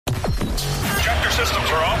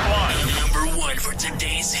systems are offline. Number one for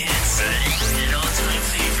today's hits and all-time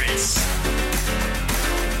favorites.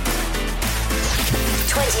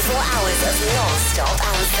 24 hours of non-stop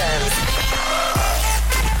anthems.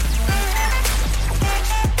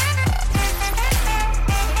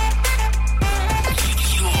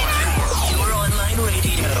 Your online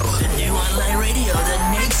radio. The new online radio that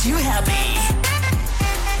makes you happy.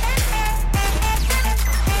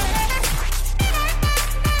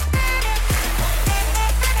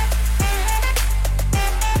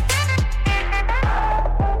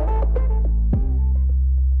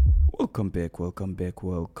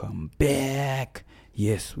 Welcome back.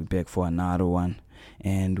 Yes, we're back for another one,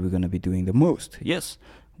 and we're gonna be doing the most. Yes,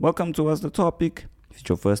 welcome to What's the Topic. If it's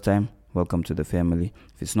your first time, welcome to the family.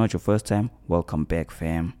 If it's not your first time, welcome back,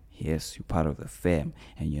 fam. Yes, you're part of the fam,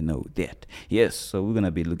 and you know that. Yes, so we're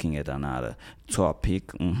gonna be looking at another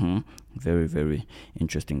topic. Very, very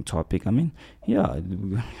interesting topic. I mean, yeah,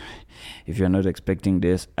 if you're not expecting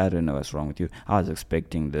this, I don't know what's wrong with you. I was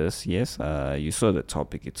expecting this. Yes, you saw the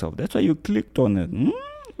topic itself. That's why you clicked on it. You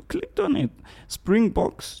clicked on it.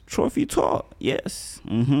 Springbok's trophy tour. Yes.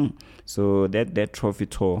 So that trophy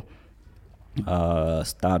tour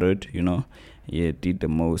started. You know, yeah, did the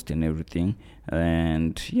most and everything,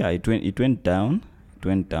 and yeah, it went down. It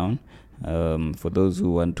went down. For those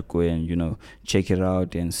who want to go and check it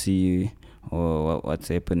out and see what's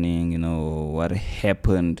happening, what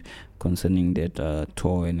happened concerning that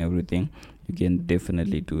tour and everything, you can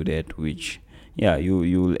definitely do that. Which, yeah, you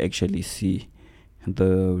will actually see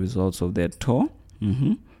the results of that tour.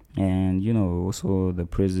 And also the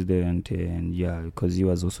president, and yeah, because he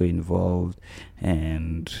was also involved,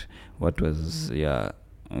 and what was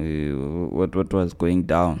going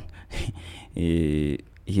down here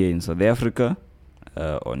in South Africa,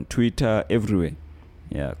 on Twitter, everywhere.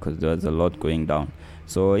 Yeah, because there was a lot going down.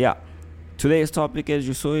 So yeah, today's topic, as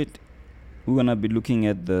you saw it, we're gonna be looking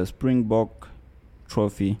at the Springbok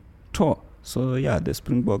Trophy Tour. So yeah, the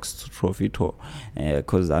Springbok's Trophy Tour,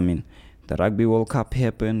 because the Rugby World Cup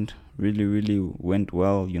happened, really went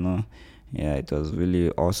well. Yeah, it was really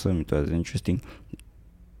awesome. It was interesting.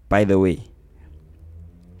 By the way,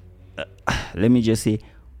 let me just say,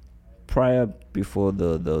 before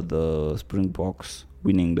the Springboks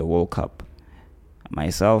winning the World Cup,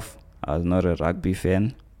 myself, I was not a rugby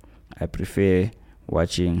fan. I prefer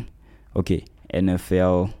watching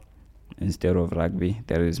NFL instead of rugby.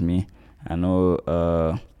 That is me. I know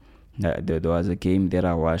there was a game that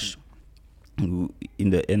I watched in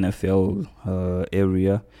the NFL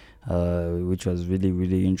area, which was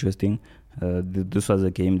really interesting. This was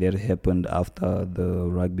a game that happened after the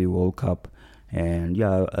Rugby World Cup, and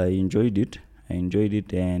yeah, I enjoyed it, and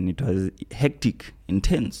it was hectic,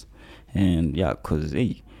 intense, and yeah, because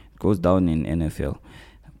it goes down in NFL.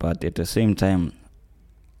 But at the same time,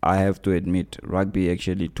 I have to admit, rugby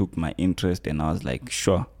actually took my interest, and I was like,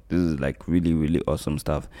 sure, this is like really awesome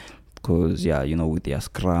stuff. Because yeah, with their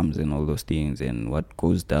scrums and all those things, and what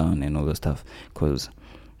goes down and all the stuff. Because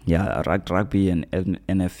yeah, rugby and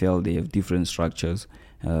NFL, they have different structures,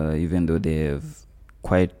 even though they have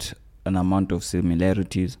quite an amount of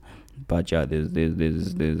similarities. But yeah, there's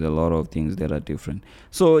a lot of things that are different.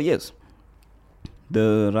 So yes,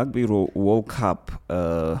 the Rugby World Cup,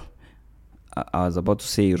 I was about to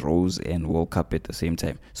say Rose and World Cup at the same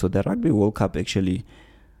time. So the Rugby World Cup actually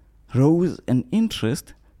rose an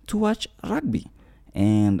interest to watch rugby.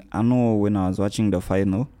 And I know when I was watching the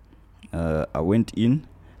final, I went in.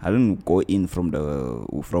 I didn't go in from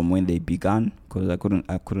when they began, because I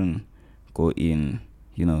couldn't go in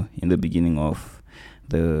in the beginning of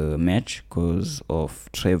the match because of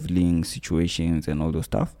traveling situations and all those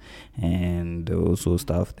stuff, and also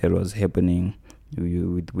stuff that was happening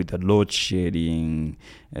with the load shedding.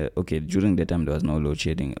 During that time there was no load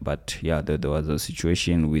shedding, but yeah, there was a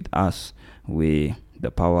situation with us where the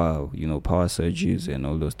power surges and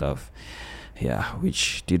all those stuff, yeah,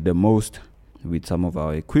 which did the most with some of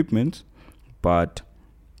our equipment. But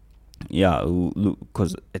yeah,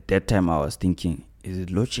 because at that time I was thinking, is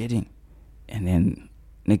it load shedding? And then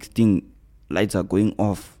next thing, lights are going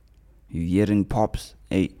off, you're hearing pops,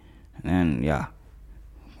 and yeah,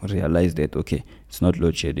 realized that it's not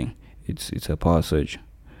load shedding, it's a power surge.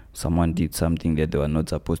 Someone did something that they were not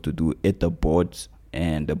supposed to do at the boards,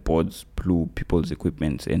 and the boards blew people's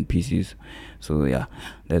equipment and PCs. So yeah,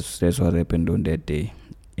 that's what happened on that day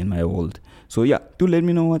in my world. So yeah, do let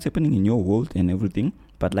me know what's happening in your world and everything.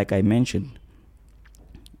 But like I mentioned,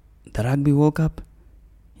 the Rugby World Cup,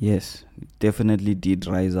 yes, definitely did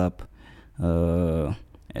rise up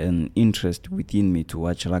an interest within me to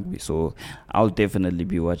watch rugby. So I'll definitely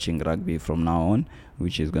be watching rugby from now on,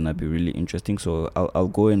 which is gonna be really interesting. So I'll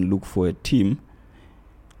go and look for a team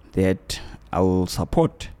that I'll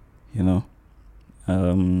support, in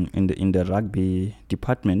the rugby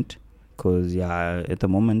department, because at the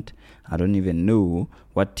moment I don't even know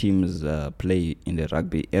what teams play in the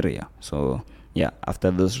rugby area. So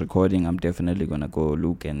after this recording, I'm definitely gonna go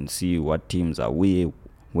look and see what teams are where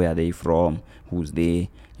are they from, who's there,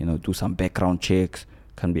 do some background checks.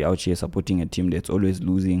 Can't be out here supporting a team that's always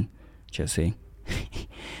losing, just saying.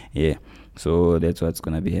 Yeah, so that's what's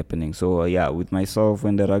gonna be happening. So with myself,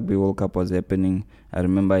 when the Rugby World Cup was happening, I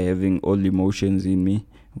remember having all emotions in me,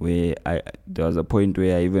 where there was a point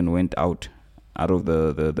where I even went out of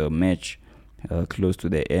the match close to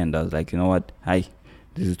the end. I was like, you know what,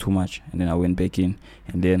 this is too much. And then I went back in,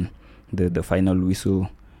 and then the final whistle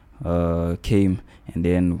came, and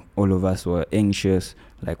then all of us were anxious,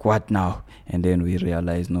 like, what now? And then we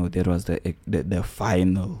realized, no, that was the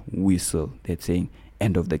final whistle that's saying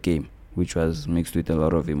end of the game, which was mixed with a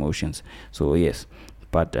lot of emotions. So yes,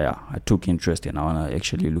 but I took interest, and I want to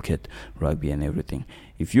actually look at rugby and everything.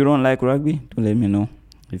 If you don't like rugby, do let me know.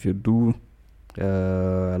 If you do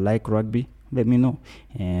like rugby, let me know.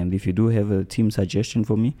 And if you do have a team suggestion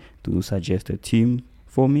for me, do suggest a team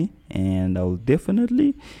for me, and I'll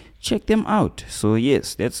definitely check them out. So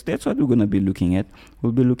yes, that's what we're gonna be looking at.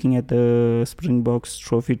 We'll be looking at the Springboks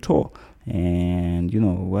Trophy Tour, and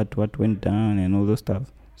what went down and all those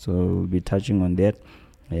stuff. So we'll be touching on that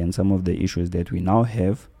and some of the issues that we now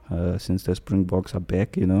have since the Springboks are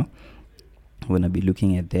back. We're gonna be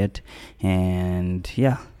looking at that, and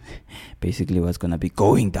basically what's gonna be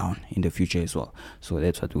going down in the future as well. So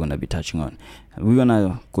that's what we're gonna be touching on. We're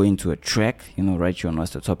gonna go into a track, right here on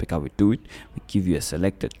What's the Topic, how we do it. We give you a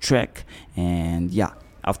selected track, and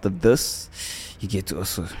after this you get to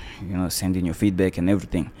also send in your feedback and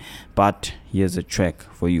everything. But here's a track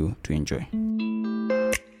for you to enjoy.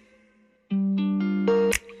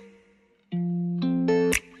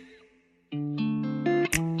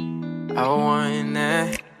 I want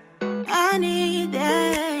that. I need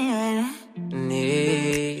that.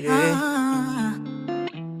 Need it.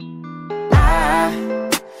 I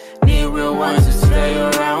need real ones to stay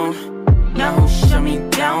around. Not who shut me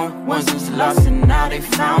down. Ones who's lost and now they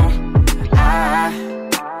found.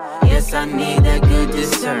 Yes, I need that good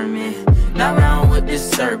discernment. Not round with the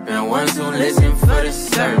serpent. Ones who listen for the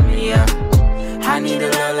sermon, I need a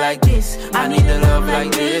love like this, I need a love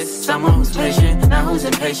like this. Someone who's patient, not who's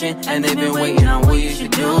impatient. And they've been waiting on what you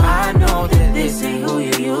should do. I know that this ain't who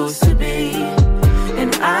you used to be,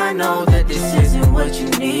 and I know that this isn't what you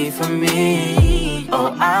need from me.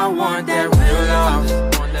 Oh, I want that real love.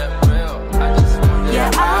 Yeah,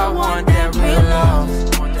 I want that real love.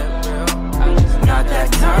 Not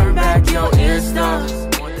that turn back your ear stuff.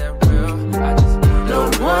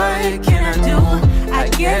 Lord, what can I do? I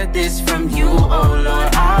get this from you, oh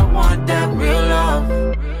Lord, I want that real love.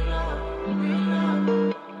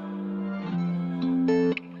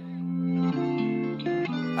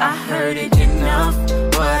 I heard it enough,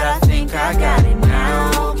 but I think I got it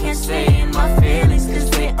now. Can't stay in my feelings, cause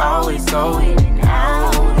they always go in and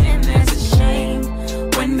out. And there's a shame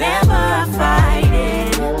whenever I fight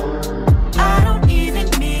it. I don't even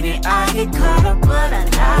mean it, I get caught up, but I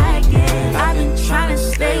like it. I've been trying to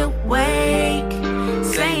stay awake,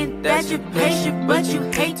 saying that you're patient, but you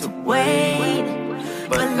hate to wait.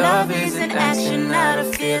 But love is an action, not a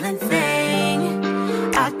feeling thing.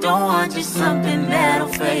 I don't want just something that'll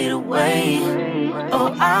fade away.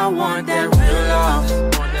 Oh, I want that real love.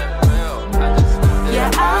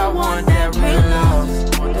 Yeah, I want that real love.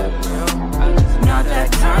 Not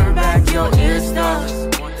that turn back your ear stuff.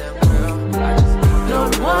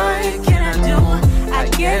 Lord, what can I do? I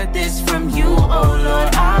get this from you, oh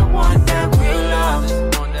Lord, I want that real love.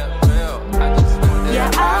 Yeah,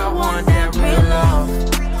 I want that real love.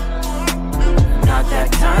 Not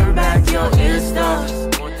that turn back your ear stuff.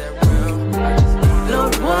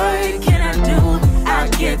 Lord, what can I do? I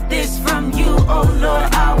get this from you, oh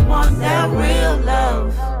Lord, I want that real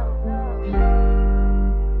love.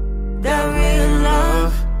 That real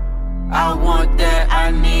love. I want that,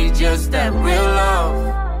 I need just that real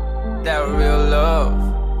love. That real love.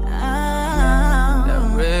 That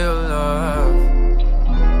real love.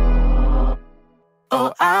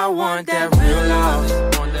 Oh, I want that real love.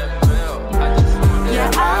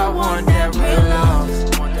 Yeah, I want that real love.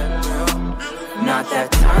 Not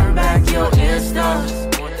that turn back your ear stuff.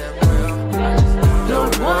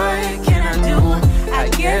 Lord, what can I do? I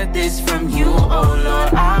get this from you, oh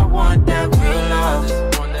Lord, I want that real love.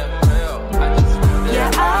 Yeah,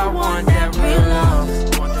 I want that real love.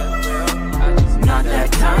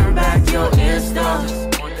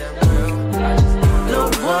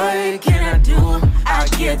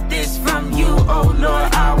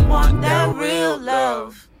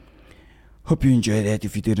 Hope you enjoyed that.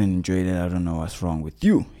 If you didn't enjoy that, I don't know what's wrong with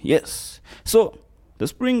you. Yes. So, the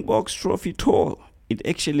Springboks Trophy Tour, it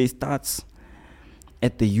actually starts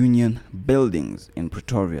at the Union Buildings in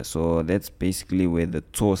Pretoria. So, that's basically where the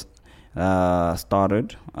tour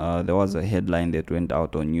started. There was a headline that went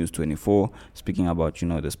out on News 24 speaking about,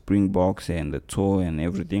 the Springboks and the tour and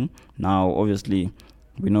everything. Now, obviously,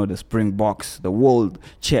 we know the Springboks, the world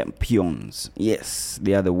champions. Yes,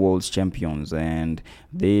 they are the world's champions, and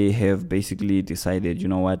they have basically decided,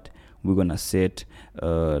 we're going to set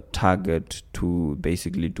a target to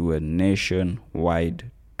basically do a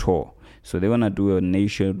nationwide tour. So they're going to do a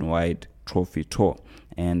nationwide trophy tour,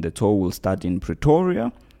 and the tour will start in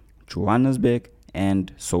Pretoria, Johannesburg,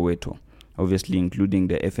 and Soweto, obviously including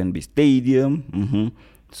the FNB Stadium.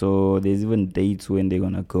 So there's even dates when they're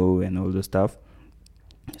going to go and all the stuff.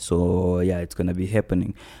 So yeah, it's gonna be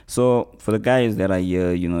happening. So for the guys that are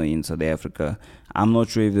here, in South Africa, I'm not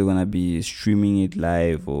sure if they're gonna be streaming it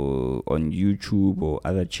live or on YouTube or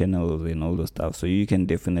other channels and all the stuff. So you can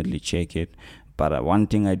definitely check it. But one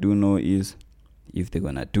thing I do know is, if they're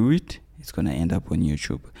gonna do it, it's gonna end up on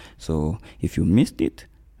YouTube. So if you missed it,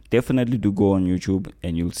 definitely do go on YouTube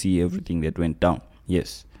and you'll see everything that went down.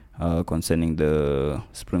 Yes, concerning the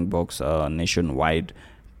Springboks nationwide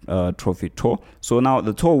trophy tour. So now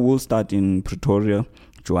the tour will start in Pretoria,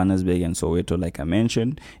 Johannesburg, and Soweto, like I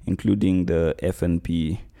mentioned, including the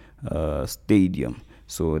FNP Stadium.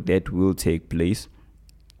 So that will take place.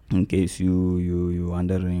 In case you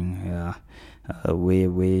wondering, where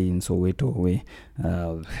in Soweto, where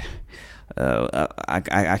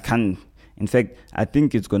I can't. In fact, I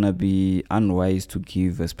think it's gonna be unwise to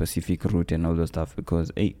give a specific route and all those stuff,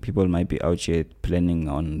 because people might be out here planning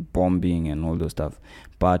on bombing and all those stuff.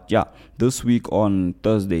 But yeah, this week on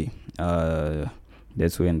Thursday,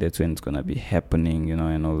 that's when it's gonna be happening,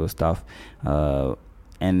 and all those stuff.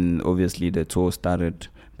 And obviously the tour started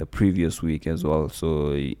the previous week as well.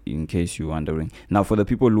 So in case you're wondering, now for the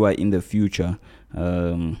people who are in the future,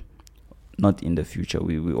 not in the future,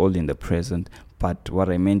 we're all in the present. But what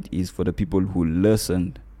I meant is for the people who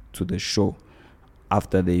listened to the show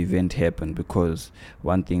after the event happened, because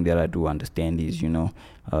one thing that I do understand is,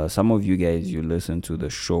 some of you guys, you listen to the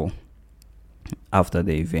show after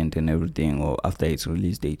the event and everything, or after its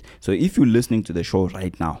release date. So if you're listening to the show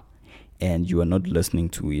right now and you are not listening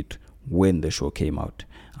to it when the show came out,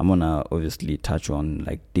 I'm gonna obviously touch on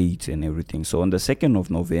like dates and everything. So on the 2nd of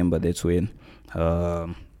November, that's when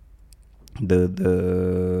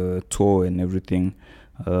the tour and everything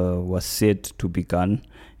was set to begin,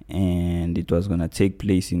 and it was gonna take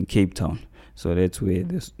place in Cape Town. So that's where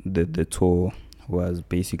the tour was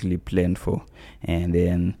basically planned for. And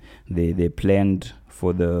then they planned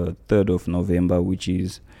for the 3rd of November, which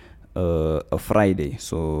is a Friday.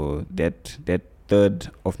 So that 3rd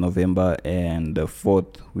of November and the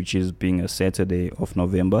 4th, which is being a Saturday of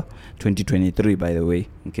November 2023, by the way,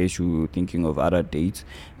 in case you're thinking of other dates.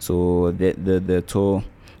 So the tour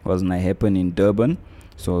was going to happen in Durban.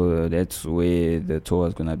 So that's where the tour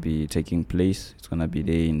is going to be taking place. It's going to be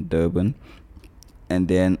there in Durban. And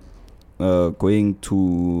then going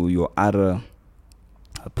to your other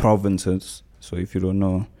provinces. So if you don't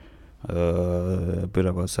know a bit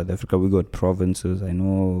about South Africa, we got provinces. I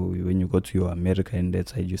know when you go to your America and that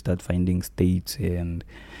side, you start finding states and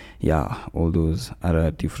all those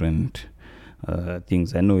other different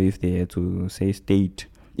things. I know if they had to say state,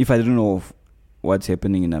 if I don't know of what's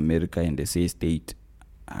happening in America and they say state,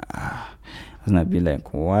 I was gonna be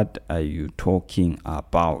like, what are you talking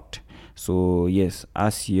about? So yes,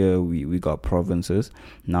 us here we got provinces.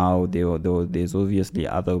 Now there's obviously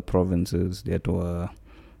other provinces that were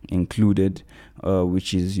included,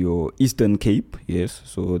 which is your Eastern Cape. Yes,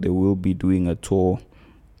 so they will be doing a tour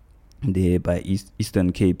there by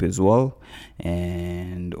Eastern Cape as well,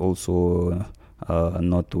 and also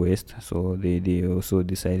Northwest. So they also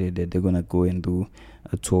decided that they're gonna go and do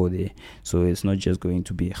a tour there. So it's not just going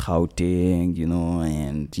to be Gauteng,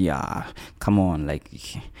 and come on, like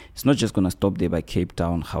it's not just gonna stop there by Cape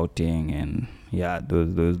Town, Gauteng, and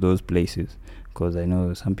those places. Because I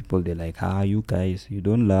know some people, they're like, you guys, you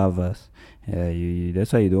don't love us.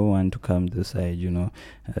 That's why you don't want to come this side, you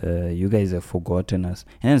guys have forgotten us.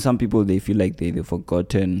 And then some people, they feel like they've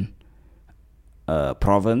forgotten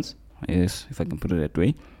province, yes, if I can put it that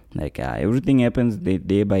way. Like everything happens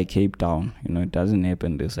there by Cape Town, it doesn't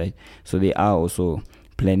happen this side. So they are also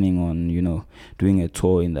planning on, doing a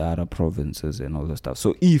tour in the other provinces and all that stuff.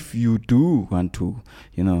 So if you do want to,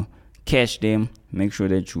 catch them, make sure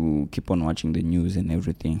that you keep on watching the news and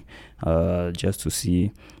everything, just to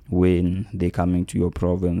see when they're coming to your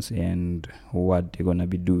province and what they're gonna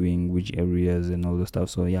be doing, which areas and all the stuff.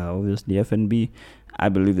 So yeah, obviously FNB, I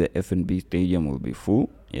believe the FNB stadium will be full.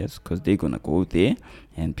 Yes, because they're gonna go there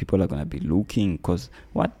and people are gonna be looking, because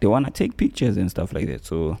they want to take pictures and stuff like that.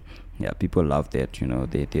 So yeah, people love that,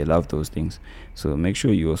 they love those things. So make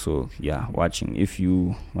sure you also watching if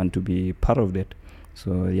you want to be part of that.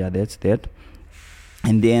 So yeah, that's that.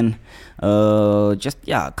 And then just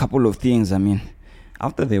a couple of things. I mean,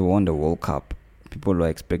 after they won the World Cup, people were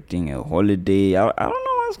expecting a holiday. I don't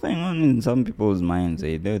know what's going on in some people's minds.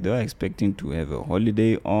 They were expecting to have a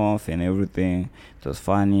holiday off and everything. It was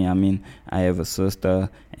funny. I mean, I have a sister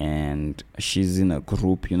and she's in a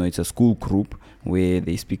group, it's a school group where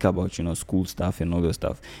they speak about, school stuff and all the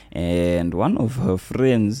stuff. And one of her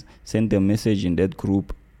friends sent a message in that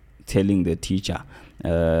group telling the teacher,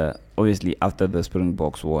 obviously after the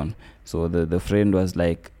Springboks won. So the friend was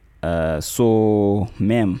like, so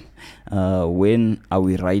ma'am, when are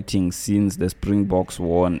we writing since the Springboks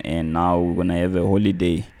won and now we're gonna have a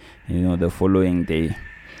holiday, the following day?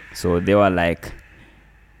 So they were like,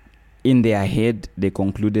 in their head, they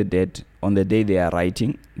concluded that on the day they are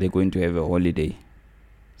writing, they're going to have a holiday.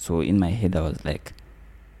 So in my head, I was like,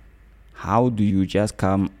 how do you just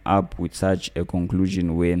come up with such a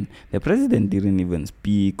conclusion when the president didn't even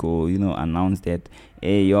speak or, announce that,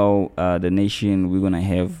 hey, the nation, we're going to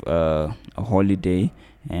have a holiday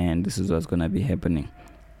and this is what's going to be happening?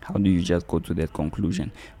 How do you just go to that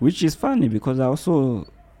conclusion? Which is funny because I also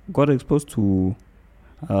got exposed to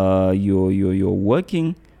your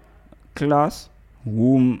working class,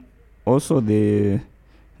 whom also they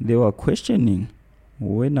were questioning,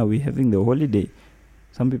 when are we having the holiday?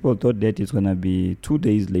 Some people thought that it's going to be 2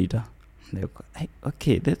 days later.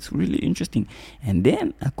 Okay, that's really interesting. And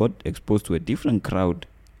then I got exposed to a different crowd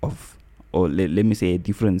or let me say a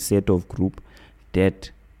different set of group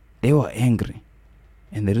that they were angry.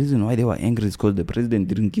 And the reason why they were angry is because the president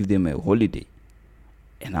didn't give them a holiday.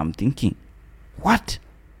 And I'm thinking, what?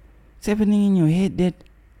 It's happening in your head that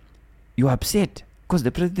you're upset because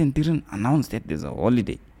the president didn't announce that there's a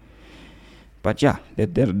holiday. But yeah,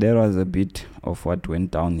 there was a bit of what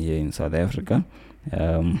went down here in South Africa.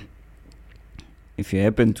 If you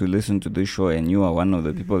happen to listen to this show and you are one of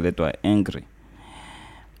the people that were angry,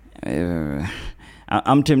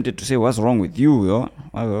 I'm tempted to say, what's wrong with you? Yo?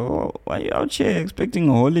 Why are you out here expecting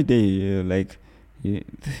a holiday? The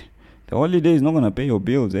holiday is not going to pay your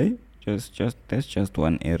bills, eh? That's just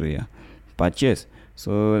one area. But yes,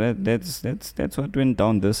 so that's what went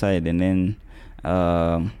down this side. And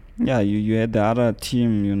then you had the other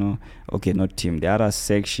team, okay, not team, the other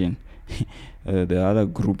section, the other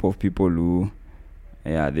group of people who,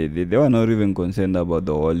 they were not even concerned about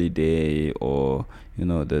the holiday or,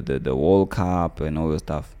 the World Cup and all the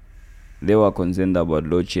stuff. They were concerned about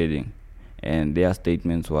load shedding, and their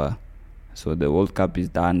statements were, so the World Cup is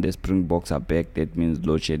done, the Springboks are back, that means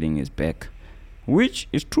load shedding is back, which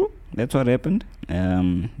is true. That's what happened.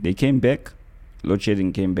 They came back, load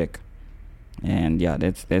shedding came back. And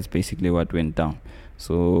that's basically what went down.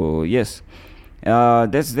 So yes,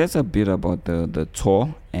 that's a bit about the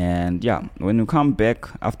tour. And when you come back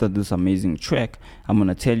after this amazing track, I'm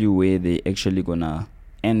gonna tell you where they actually gonna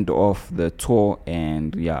end off the tour,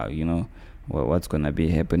 and what's gonna be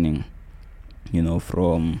happening,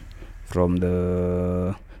 from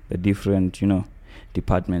the different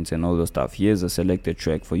departments and all the stuff. Here's a selected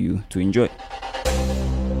track for you to enjoy.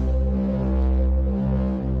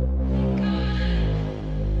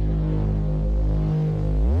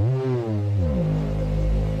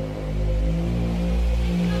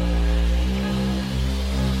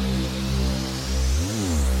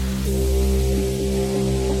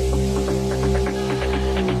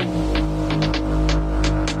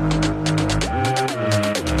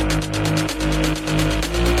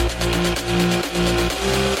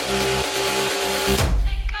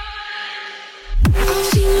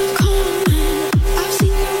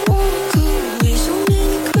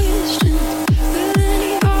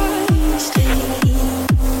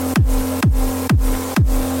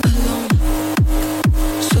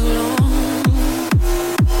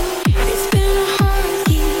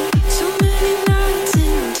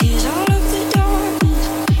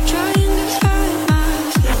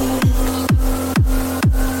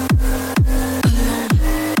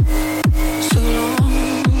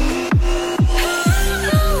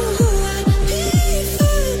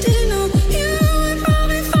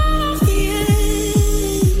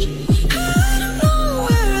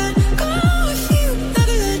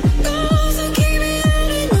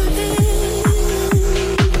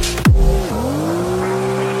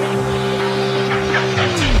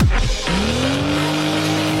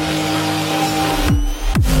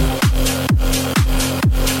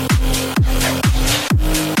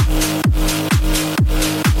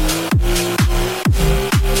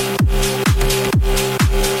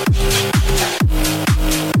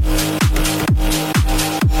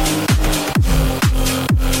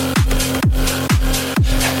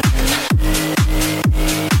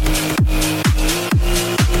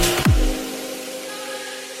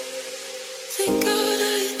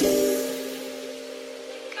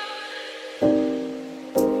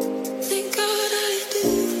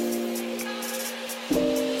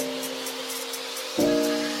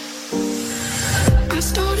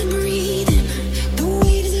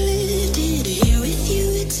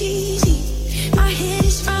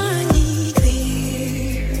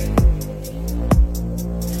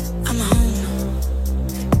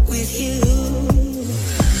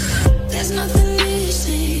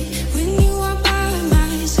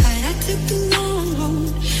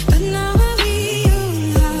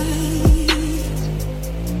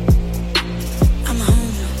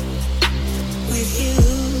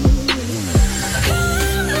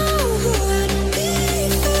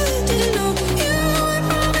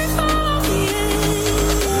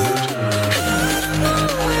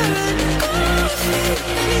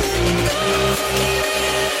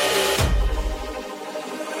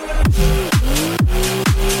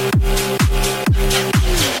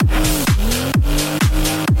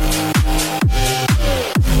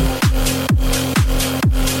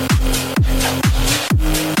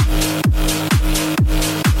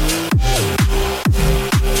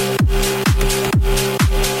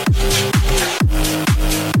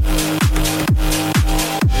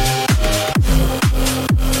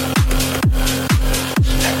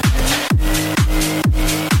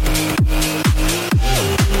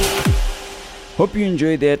 Hope you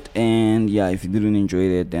enjoyed that, and yeah, if you didn't enjoy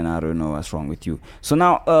that, then I don't know what's wrong with you. So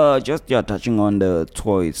now, just touching on the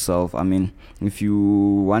tour itself. I mean, if you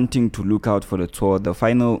wanting to look out for the tour, the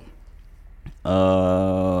final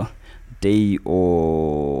day,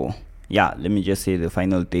 or yeah, let me just say the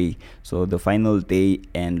final day. So the final day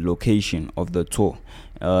and location of the tour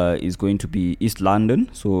is going to be East London.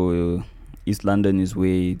 So East London is where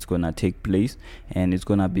it's gonna take place, and it's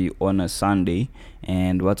gonna be on a Sunday.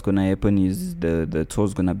 And what's gonna happen is the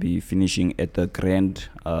tour's gonna be finishing at the Grand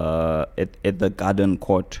at the Garden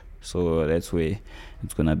Court. So that's where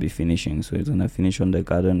it's gonna be finishing. So it's gonna finish on the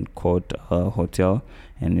Garden Court Hotel,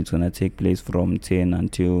 and it's gonna take place from 10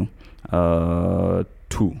 until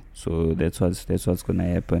 2. So that's what's gonna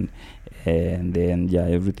happen. And then yeah,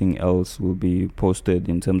 everything else will be posted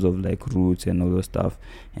in terms of like routes and all those stuff.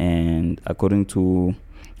 And according to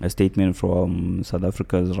a statement from South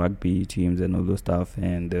Africa's rugby teams and all those stuff,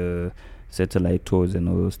 and satellite tours and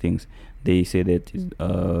all those things, they say that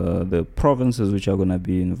the provinces which are going to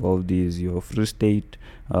be involved is your Free State,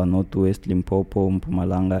 Northwest Limpopo,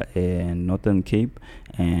 Mpumalanga, and Northern Cape.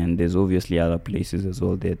 And there's obviously other places as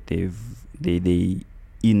well that they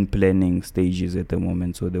in planning stages at the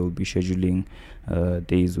moment. So they will be scheduling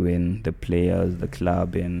days when the players, the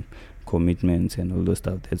club, and commitments and all those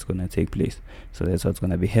stuff that's going to take place. So that's what's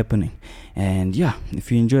going to be happening. And yeah,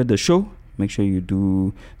 if you enjoyed the show, make sure you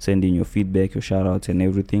do send in your feedback, your shout outs and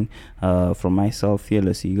everything. From myself,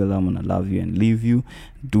 Fearless Eagle, I'm gonna love you and leave you.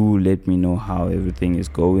 Do let me know how everything is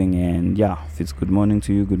going. And yeah, if it's good morning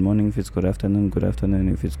to you, good morning. If it's good afternoon, good afternoon.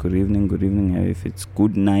 If it's good evening, good evening. If it's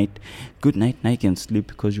good night, now you can sleep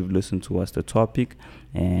because you've listened to us, the topic.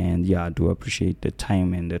 And yeah, I do appreciate the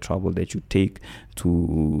time and the trouble that you take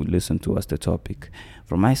to listen to us, the topic.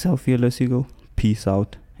 From myself, Fearless Eagle, peace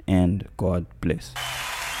out and God bless.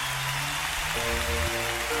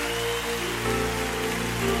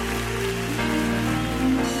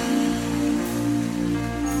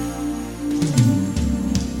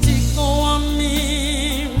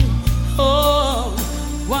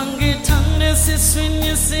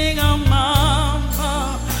 Siswini singa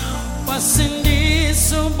mama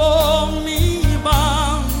wasindiso bomi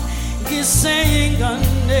bam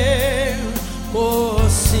gisengane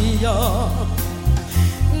bosiya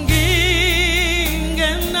ngingena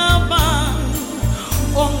bam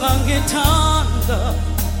ongangithanda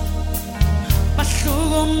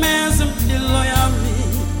bahlukumeza impilo yami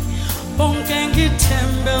bonke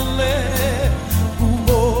ngithembele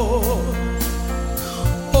kubo.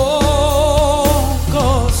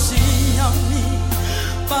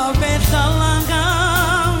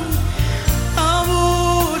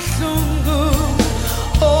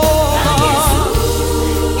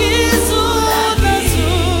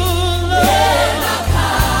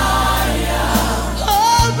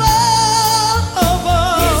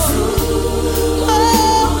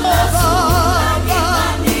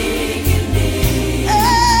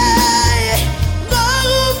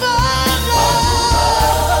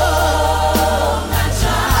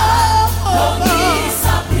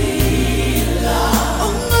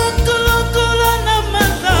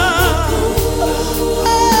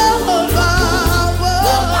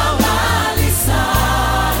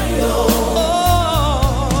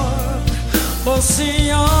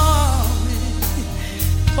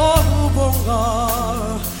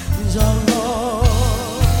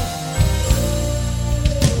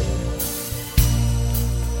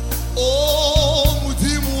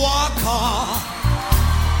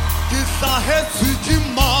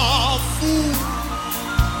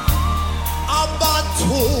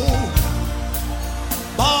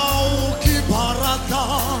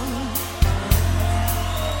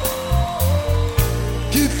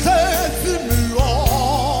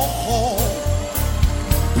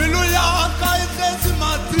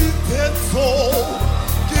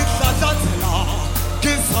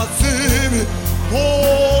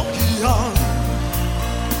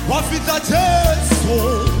 Wafita Jesu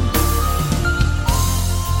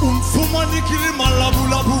umfumani kilima labu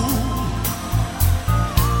labu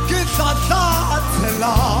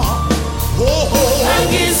kisathatela oh oh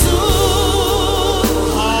Angizu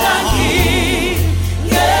Angi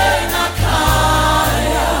Ngena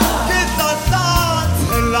kaya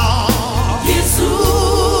kisathatela Gizu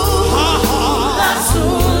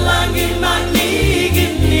Lasulangi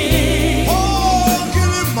manigini oh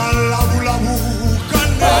kilima labu labu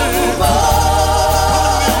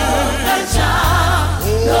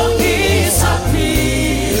Longi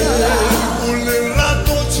sapira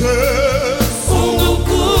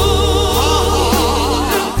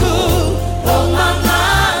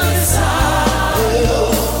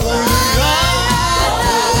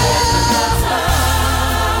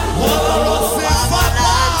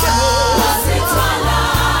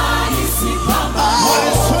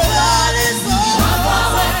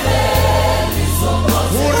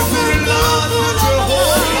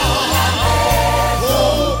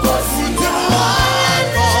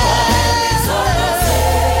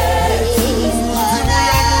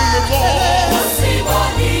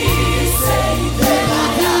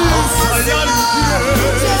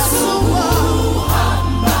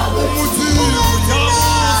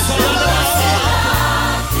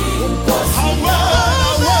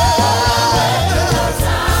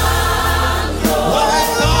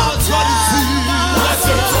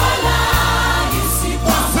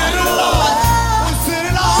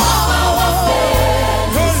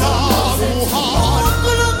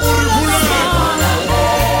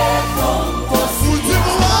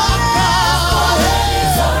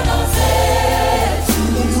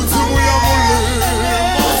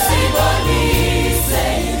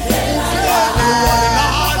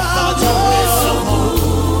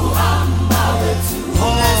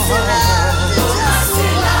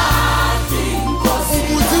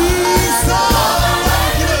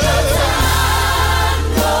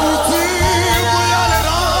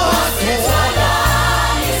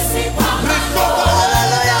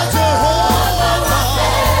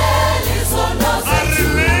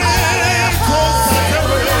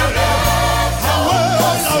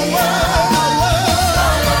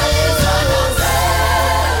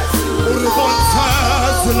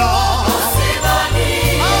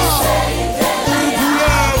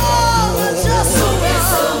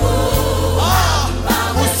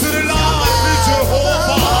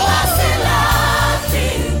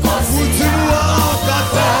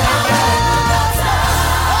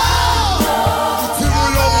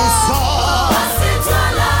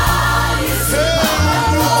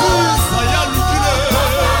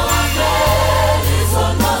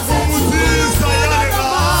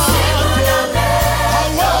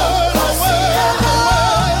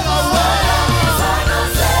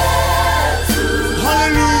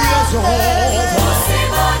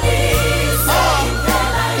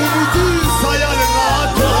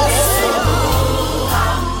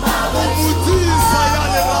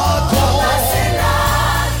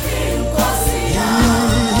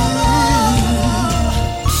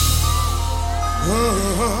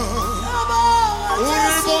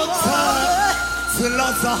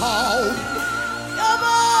hao.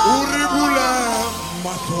 Uribule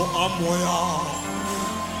maso amoya.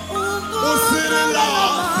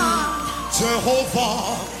 Usirelati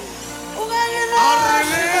Jehovah.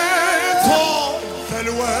 Areleto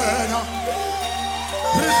Selwena.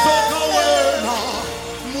 Risoka wena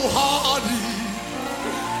Muhadi.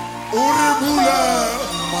 Uribule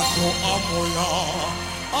maso amoya.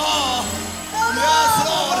 Ah, yes,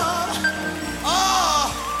 Lord. Ah,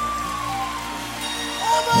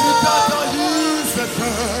 Itata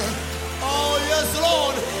Yusese. Oh, yes,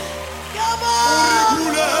 Lord.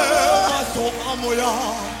 Uribule maso amoya.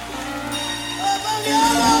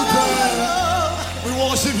 We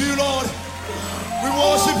worship you, Lord. We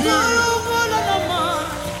worship you.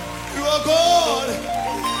 You are God.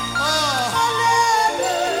 Ah,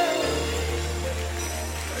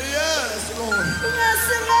 yes, Lord.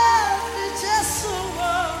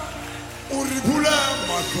 Uribule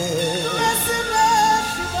maso.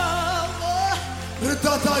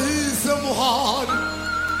 Ritata Yise Muhadi.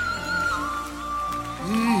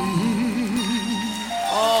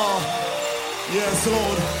 Ah, yes,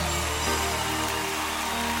 Lord.